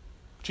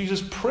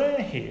 Jesus'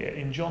 prayer here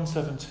in John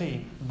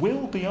 17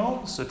 will be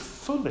answered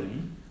fully,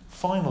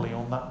 finally,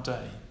 on that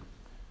day.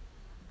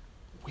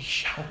 We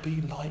shall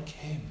be like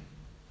him.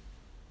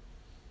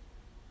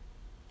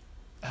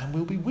 And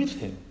we'll be with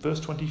him. Verse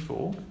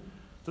 24,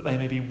 that they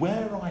may be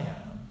where I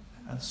am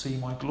and see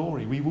my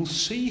glory. We will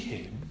see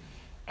him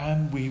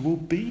and we will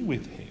be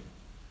with him.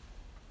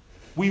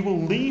 We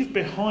will leave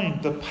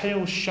behind the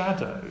pale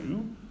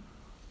shadow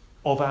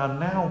of our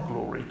now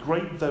glory,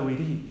 great though it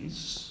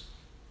is,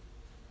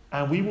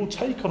 and we will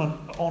take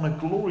on a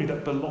glory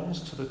that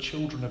belongs to the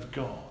children of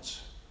God,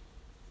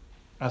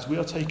 as we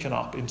are taken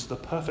up into the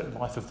perfect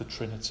life of the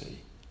Trinity,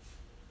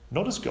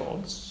 not as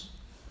gods,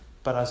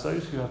 but as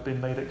those who have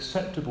been made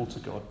acceptable to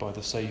God by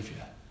the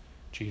Saviour,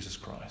 Jesus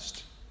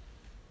Christ.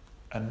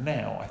 And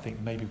now I think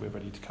maybe we're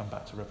ready to come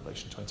back to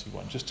Revelation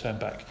 21. Just turn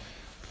back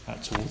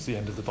towards the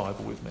end of the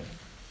Bible with me.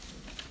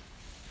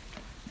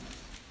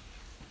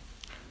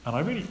 And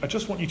I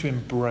just want you to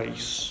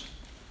embrace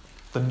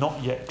the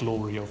not yet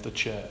glory of the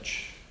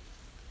church.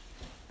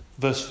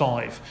 Verse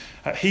 5,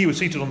 he who was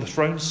seated on the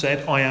throne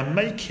said, I am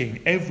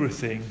making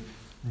everything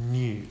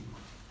new.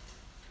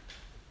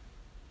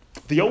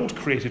 The old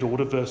created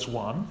order, verse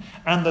 1,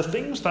 and the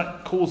things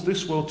that cause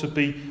this world to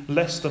be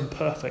less than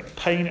perfect,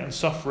 pain and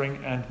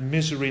suffering and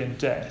misery and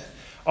death,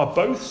 are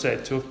both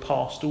said to have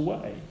passed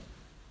away.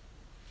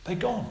 They're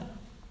gone.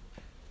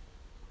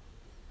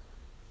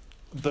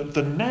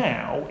 The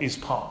now is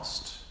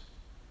past.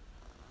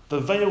 The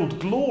veiled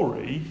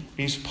glory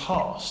is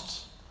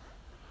past.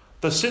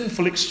 The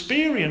sinful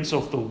experience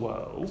of the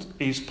world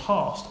is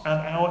past, and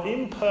our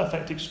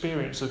imperfect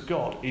experience of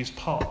God is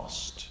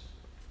past.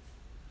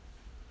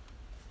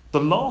 The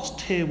last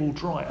tear will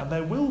dry, and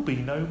there will be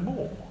no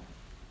more.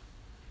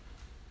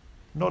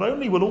 Not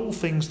only will all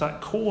things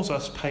that cause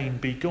us pain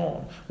be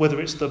gone, whether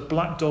it's the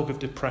black dog of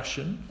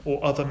depression or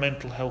other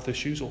mental health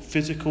issues or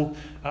physical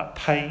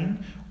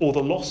pain or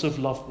the loss of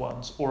loved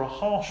ones or a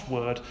harsh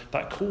word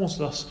that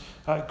caused us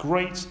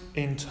great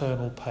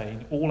internal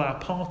pain. All our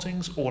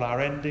partings, all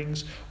our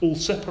endings, all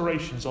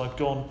separations are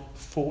gone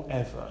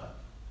forever.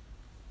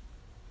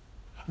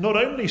 Not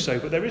only so,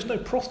 but there is no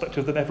prospect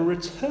of them ever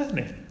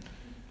returning.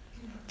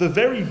 The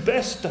very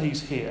best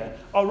days here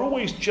are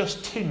always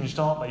just tinged,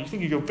 aren't they? You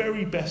think of your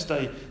very best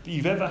day that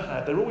you've ever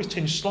had, they're always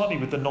tinged slightly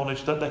with the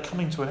knowledge that they're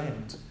coming to an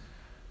end.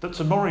 That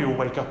tomorrow you'll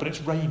wake up and it's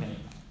raining.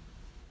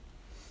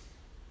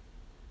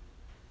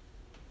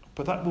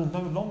 But that will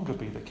no longer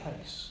be the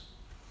case.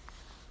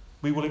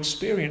 We will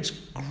experience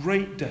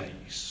great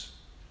days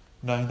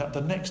knowing that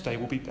the next day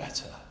will be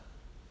better.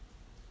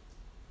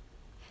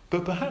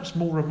 But perhaps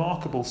more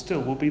remarkable still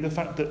will be the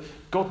fact that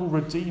God will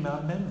redeem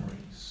our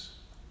memories.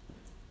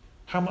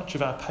 How much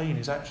of our pain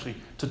is actually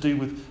to do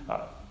with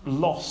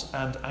loss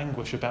and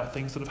anguish about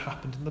things that have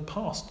happened in the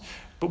past.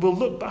 But we'll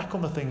look back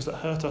on the things that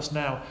hurt us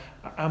now,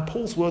 and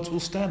Paul's words will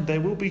stand. They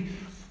will be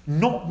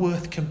not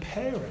worth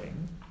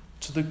comparing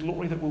to the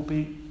glory that will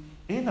be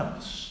in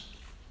us.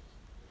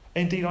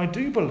 Indeed, I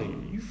do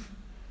believe,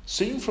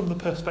 seen from the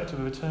perspective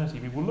of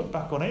eternity, we will look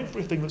back on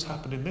everything that's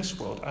happened in this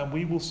world and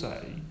we will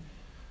say,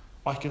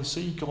 I can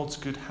see God's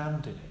good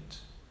hand in it.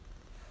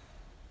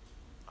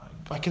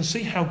 I can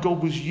see how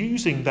God was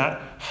using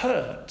that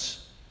hurt,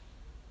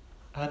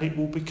 and it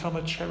will become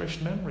a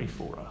cherished memory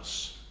for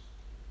us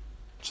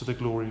to the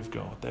glory of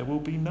God. There will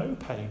be no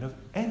pain of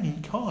any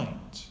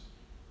kind.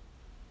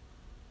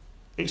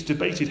 It's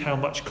debated how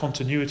much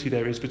continuity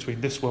there is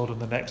between this world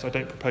and the next. I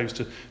don't propose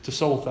to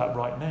solve that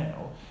right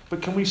now.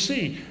 But can we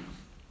see,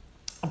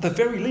 at the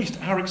very least,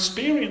 our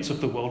experience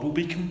of the world will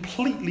be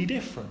completely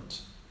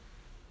different.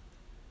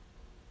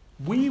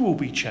 We will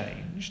be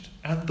changed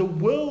and the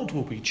world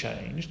will be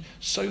changed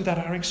so that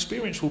our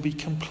experience will be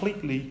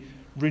completely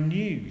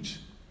renewed.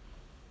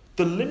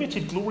 The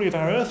limited glory of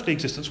our earthly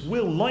existence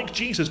will, like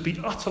Jesus, be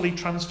utterly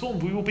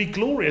transformed. We will be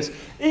glorious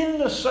in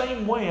the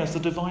same way as the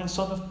divine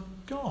Son of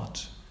God.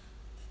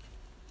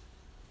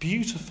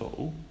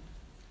 Beautiful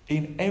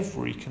in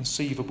every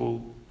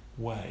conceivable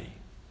way.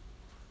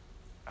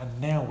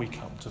 And now we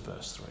come to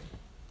verse 3,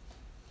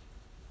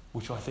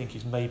 which I think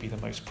is maybe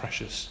the most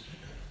precious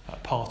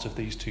part of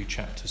these two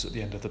chapters at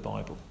the end of the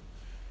Bible.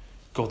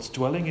 God's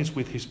dwelling is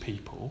with his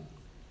people,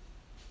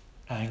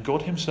 and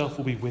God himself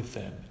will be with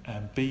them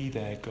and be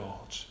their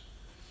God.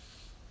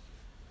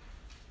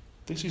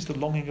 This is the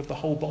longing of the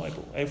whole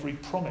Bible. Every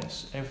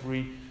promise,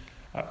 every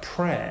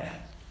prayer,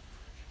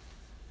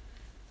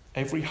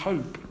 every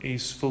hope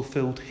is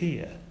fulfilled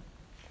here.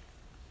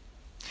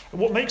 And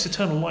what makes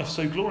eternal life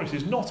so glorious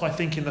is not, I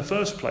think, in the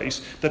first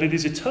place, that it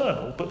is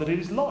eternal, but that it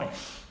is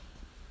life.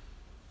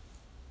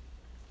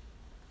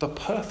 The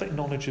perfect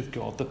knowledge of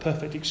God, the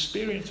perfect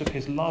experience of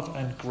his love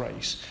and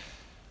grace,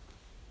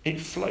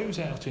 it flows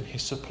out in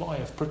his supply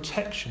of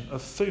protection,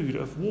 of food,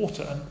 of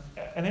water,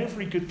 and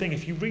every good thing.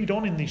 If you read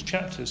on in these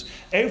chapters,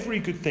 every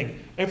good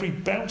thing, every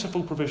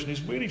bountiful provision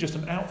is really just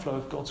an outflow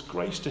of God's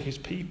grace to his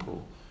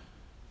people.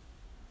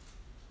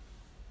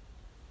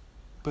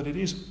 But it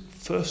is,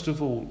 first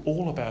of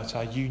all about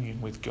our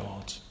union with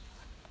God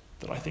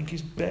that I think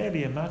is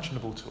barely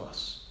imaginable to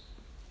us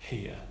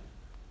here.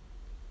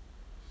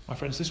 My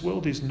friends, this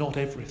world is not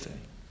everything.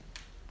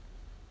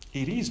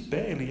 It is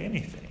barely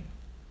anything.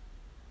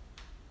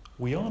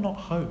 We are not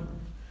home.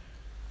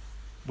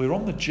 We're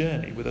on the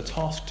journey with a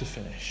task to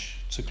finish,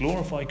 to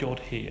glorify God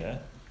here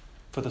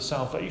for the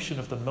salvation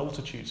of the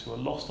multitudes who are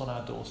lost on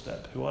our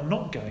doorstep, who are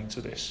not going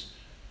to this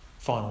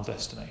final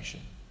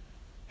destination,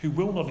 who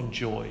will not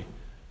enjoy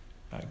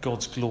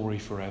God's glory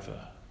forever.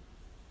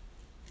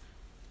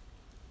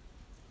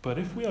 But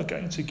if we are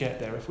going to get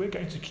there, if we're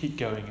going to keep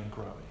going and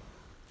growing,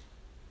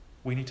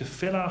 we need to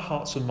fill our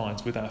hearts and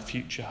minds with our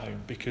future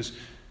home because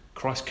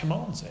Christ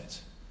commands it.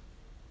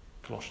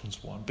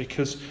 Colossians 1.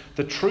 Because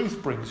the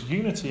truth brings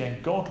unity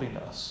and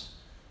godliness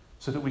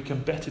so that we can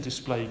better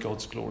display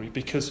God's glory.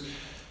 Because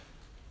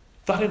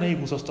that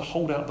enables us to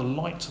hold out the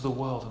light to the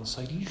world and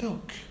say,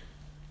 look,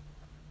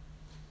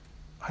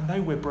 I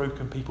know we're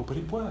broken people, but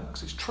it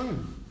works. It's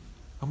true.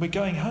 And we're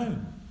going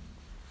home.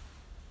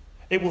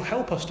 It will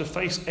help us to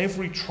face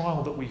every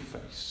trial that we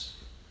face,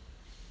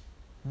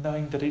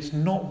 knowing that it's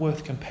not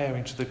worth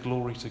comparing to the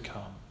glory to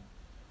come.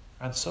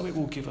 And so it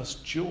will give us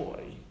joy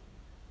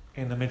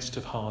in the midst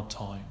of hard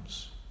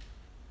times.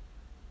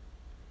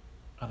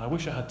 And I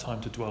wish I had time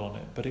to dwell on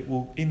it, but it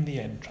will, in the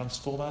end,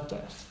 transform our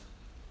death.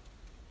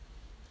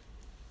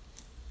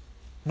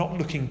 Not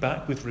looking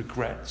back with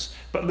regrets,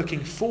 but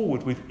looking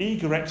forward with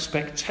eager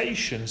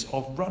expectations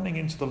of running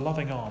into the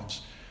loving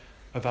arms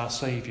of our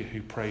Saviour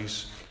who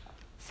prays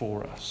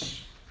for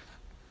us.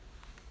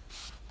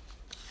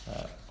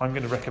 I'm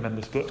going to recommend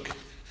this book,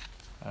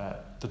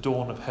 The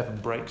Dawn of Heaven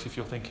Breaks, if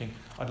you're thinking,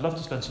 I'd love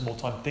to spend some more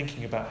time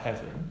thinking about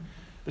heaven.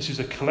 This is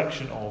a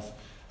collection of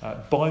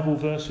Bible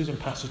verses and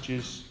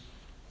passages,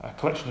 a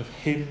collection of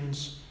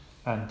hymns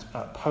and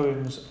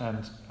poems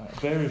and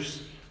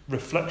various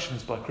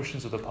reflections by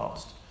Christians of the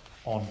past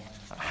on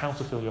how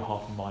to fill your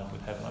heart and mind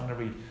with heaven. I'm going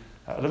to read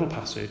a little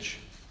passage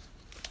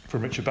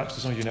from Richard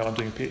Baxter. Some of you know I'm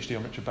doing a PhD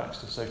on Richard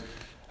Baxter, so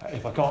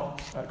if I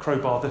can't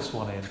crowbar this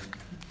one in,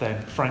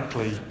 then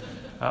frankly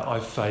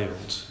I've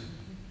failed.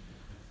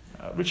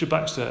 Richard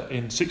Baxter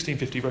in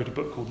 1650 wrote a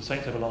book called The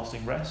Saints'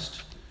 Everlasting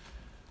Rest,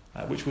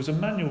 which was a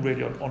manual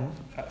really on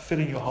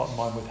filling your heart and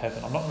mind with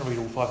heaven. I'm not going to read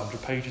all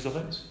 500 pages of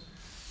it,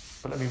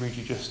 but let me read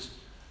you just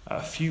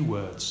a few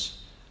words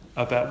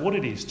about what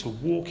it is to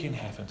walk in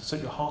heaven, to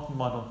set your heart and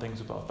mind on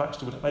things above.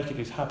 Baxter would make it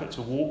his habit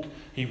to walk.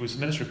 He was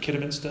minister of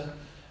Kidderminster,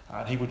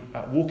 and he would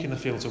walk in the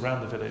fields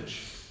around the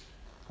village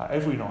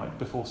every night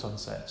before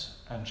sunset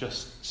and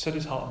just set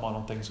his heart and mind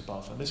on things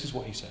above. And this is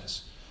what he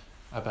says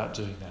about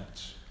doing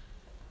that.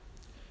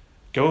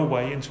 Go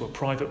away into a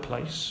private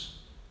place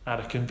at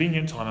a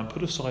convenient time and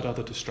put aside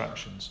other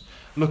distractions.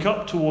 Look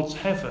up towards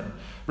heaven.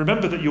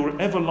 Remember that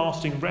your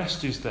everlasting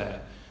rest is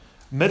there.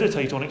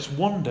 Meditate on its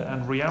wonder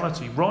and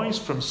reality. Rise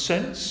from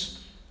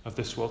sense of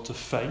this world to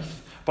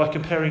faith by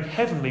comparing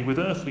heavenly with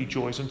earthly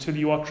joys until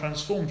you are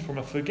transformed from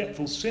a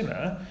forgetful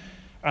sinner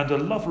and a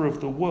lover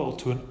of the world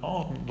to an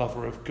ardent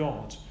lover of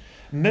God.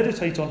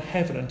 Meditate on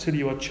heaven until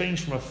you are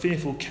changed from a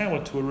fearful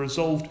coward to a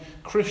resolved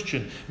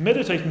Christian.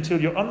 Meditate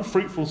until your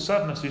unfruitful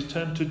sadness is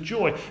turned to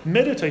joy.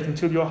 Meditate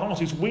until your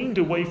heart is weaned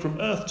away from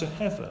earth to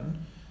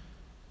heaven,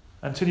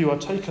 until you are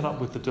taken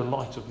up with the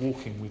delight of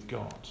walking with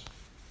God.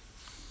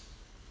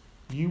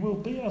 You will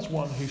be as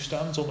one who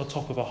stands on the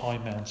top of a high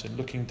mountain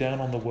looking down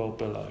on the world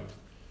below.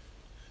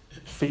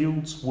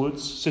 Fields,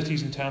 woods,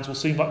 cities and towns will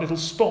seem like little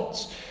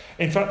spots.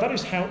 In fact, that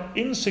is how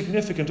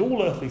insignificant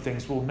all earthly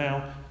things will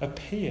now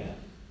appear.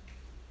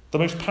 The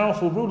most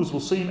powerful rulers will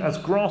seem as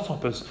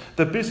grasshoppers.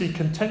 The busy,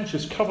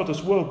 contentious,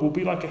 covetous world will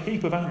be like a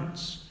heap of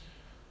ants.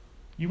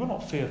 You will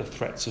not fear the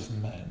threats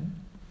of men.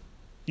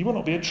 You will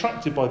not be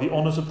attracted by the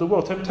honours of the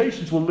world.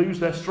 Temptations will lose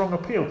their strong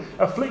appeal.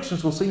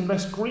 Afflictions will seem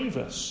less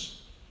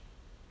grievous.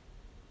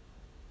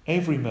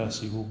 Every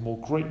mercy will be more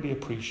greatly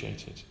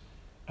appreciated.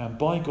 And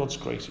by God's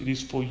grace, it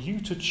is for you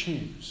to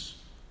choose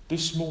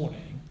this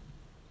morning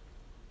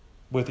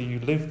whether you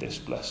live this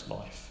blessed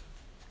life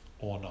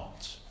or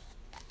not.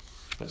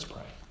 Let's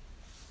pray.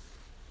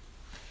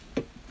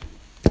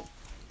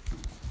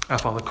 Our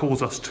Father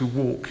calls us to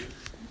walk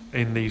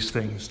in these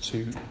things,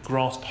 to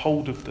grasp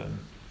hold of them,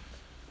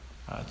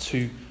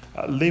 to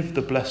live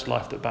the blessed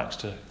life that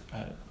Baxter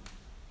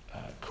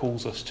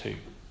calls us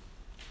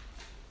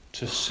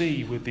to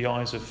see with the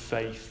eyes of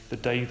faith the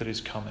day that is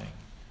coming,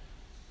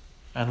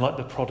 and like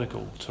the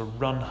prodigal, to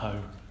run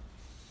home,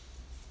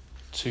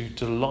 to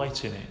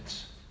delight in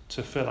it,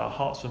 to fill our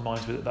hearts and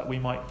minds with it, that we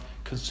might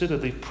consider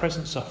the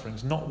present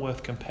sufferings not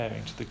worth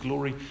comparing to the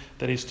glory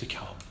that is to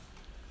come.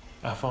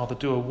 Our Father,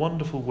 do a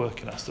wonderful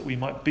work in us that we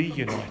might be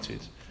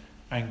united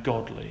and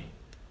godly,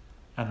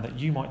 and that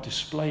you might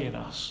display in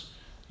us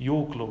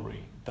your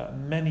glory, that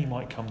many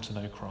might come to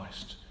know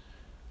Christ.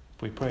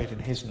 We pray it in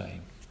his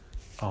name.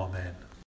 Amen.